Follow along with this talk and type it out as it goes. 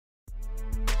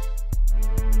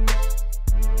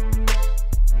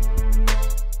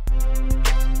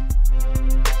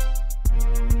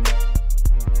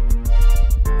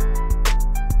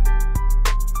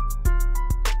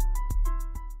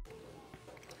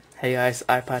Hey guys,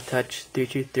 iPod Touch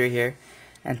 323 here,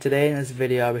 and today in this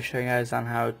video I'll be showing you guys on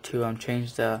how to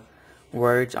change the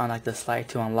words on like the slide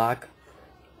to unlock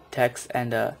text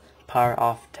and power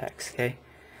off text. Okay,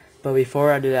 but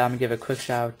before I do that, I'm gonna give a quick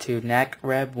shout out to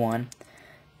NacReb1.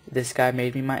 This guy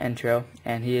made me my intro,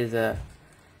 and he is a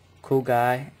cool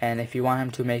guy. And if you want him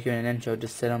to make you an intro,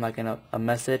 just send him like a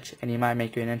message, and he might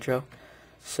make you an intro.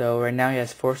 So right now he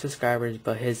has 4 subscribers,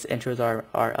 but his intros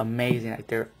are amazing. Like,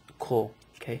 they're cool.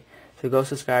 Okay, so go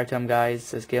subscribe to him,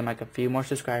 guys. Just give him like a few more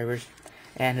subscribers,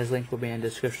 and his link will be in the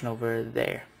description over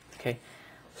there. Okay,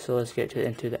 so let's get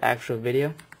into the actual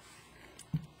video.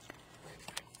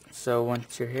 So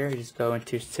once you're here, you just go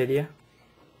into Cydia.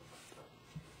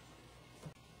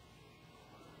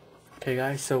 Okay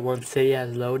guys, so once Cydia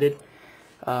has loaded,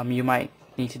 you might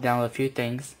need to download a few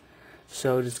things.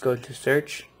 So just go to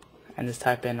search and just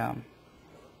type in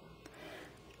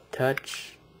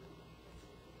touch.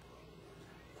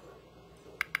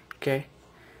 Okay,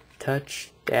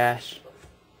 touch dash,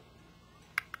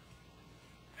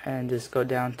 and just go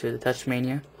down to the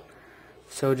touch-mainia.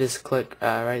 So just click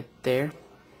right there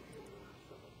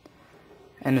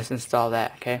and just install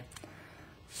that. Okay,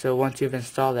 so once you've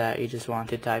installed that, you just want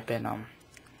to type in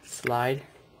slide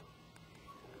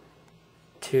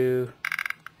to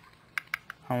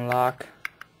unlock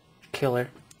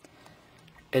killer.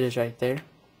 It is right there.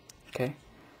 Okay,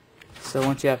 so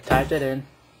once you have typed it in,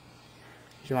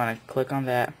 you want to click on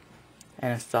that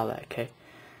and install that. Okay,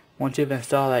 once you've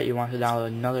installed that, you want to download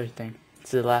another thing.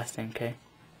 This is the last thing. Okay,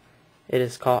 it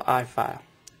is called iFile.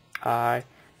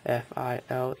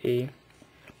 iFile.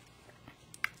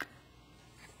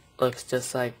 Looks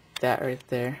just like that right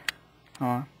there.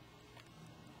 Yeah,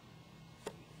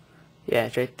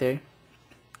 it's right there.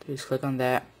 Just click on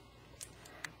that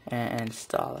and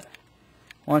install it.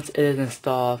 Once it is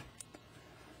installed,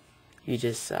 you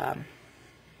just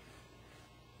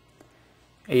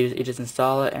you just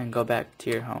install it and go back to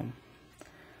your home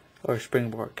or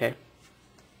springboard. Okay,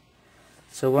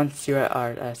 so once you're at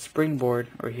our springboard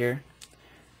or here,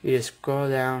 you just scroll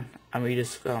down and we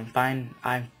just find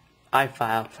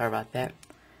iFile. Sorry about that.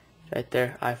 Right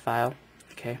there, iFile.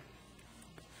 Okay,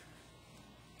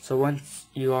 so once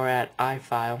you are at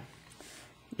iFile,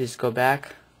 you just go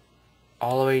back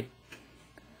all the way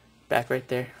back right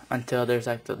there until there's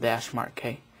like the dash mark.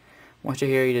 Okay, once you're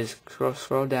here, you just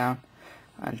scroll down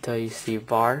until you see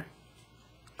var.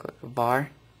 Click var,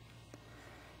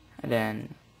 and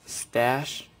then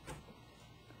stash,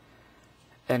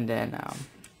 and then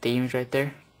themes right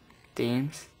there,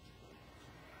 themes,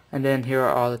 and then here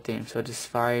are all the themes. So just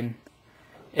find,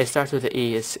 it starts with the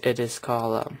E. It is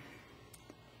called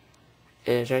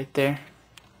it is right there,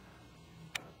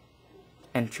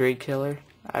 Intrigue Killer,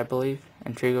 I believe,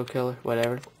 Intrigo Killer,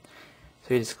 whatever.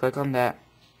 So you just click on that,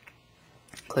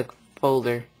 click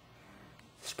folder,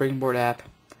 springboard app,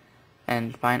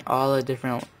 and find all the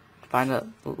different, find a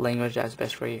language that's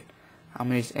best for you. I'm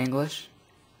gonna use English,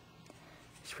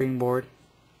 springboard.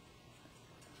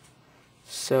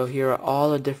 So here are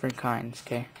all the different kinds.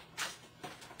 Okay,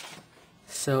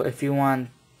 so if you want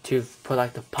to put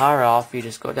like the power off, you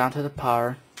just go down to the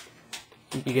power.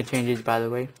 You can change these, by the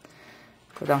way.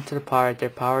 Go down to the power right there,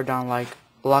 power down like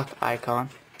lock icon.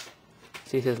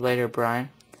 See, it says later Brian.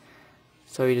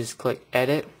 So you just click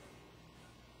edit,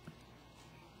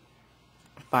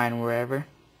 find wherever.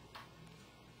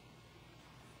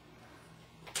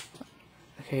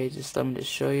 Okay, just let me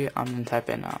just show you. I'm gonna type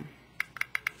in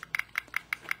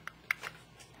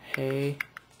hey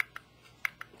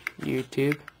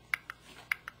YouTube.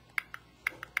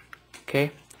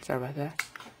 Okay, sorry about that.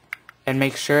 And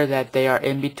make sure that they are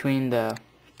in between the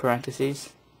parentheses.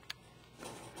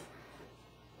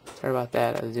 Sorry about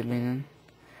that, I zoom in.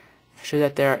 Make sure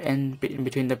that they are in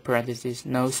between the parentheses,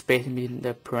 no space in between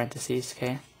the parentheses.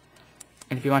 Okay,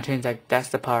 and if you want to change, like, that's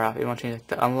the power off. If you want to change like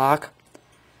the unlock,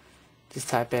 just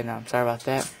type in sorry about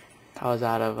that, I was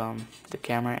out of the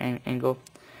camera angle.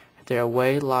 There,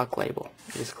 away lock label.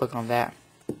 You just click on that,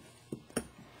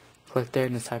 click there,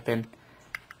 and just type in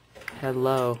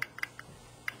hello.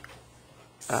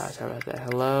 Sorry about that.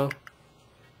 Hello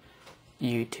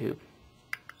YouTube.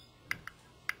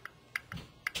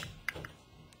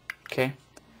 Okay,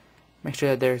 make sure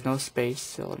that there's no space.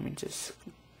 So let me just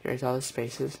erase all the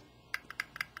spaces.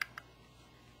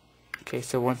 Okay,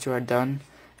 so once you are done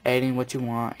editing what you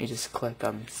want, you just click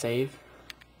save.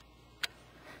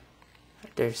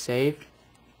 Right there, save,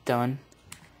 done.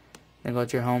 Then go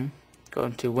to your home, go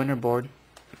into Winterboard.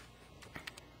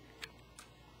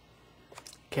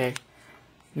 Okay,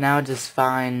 now just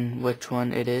find which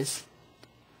one it is.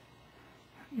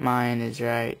 Mine is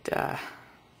right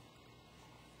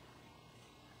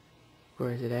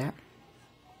Where is it at?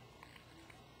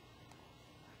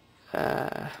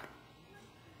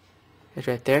 It's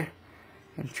right there.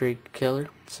 Entry killer.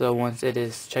 So once it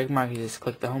is checkmarked, you just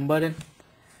click the home button.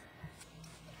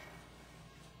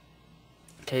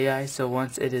 Okay guys, so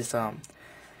once it is done,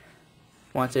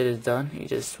 you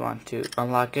just want to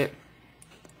unlock it.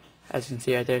 As you can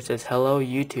see right there, it says hello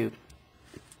YouTube.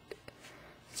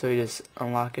 So you just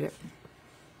unlock it.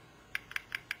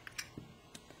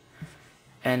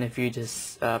 And if you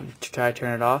just try to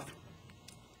turn it off,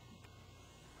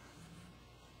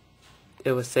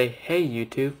 it will say hey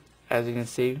YouTube. As you can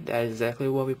see, that is exactly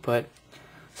what we put.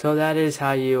 So that is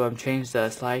how you change the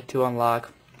slide to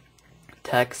unlock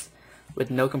text with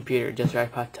no computer, just your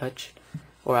iPod Touch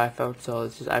or iPhone. So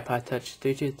this is iPod Touch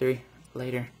 323.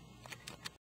 Later.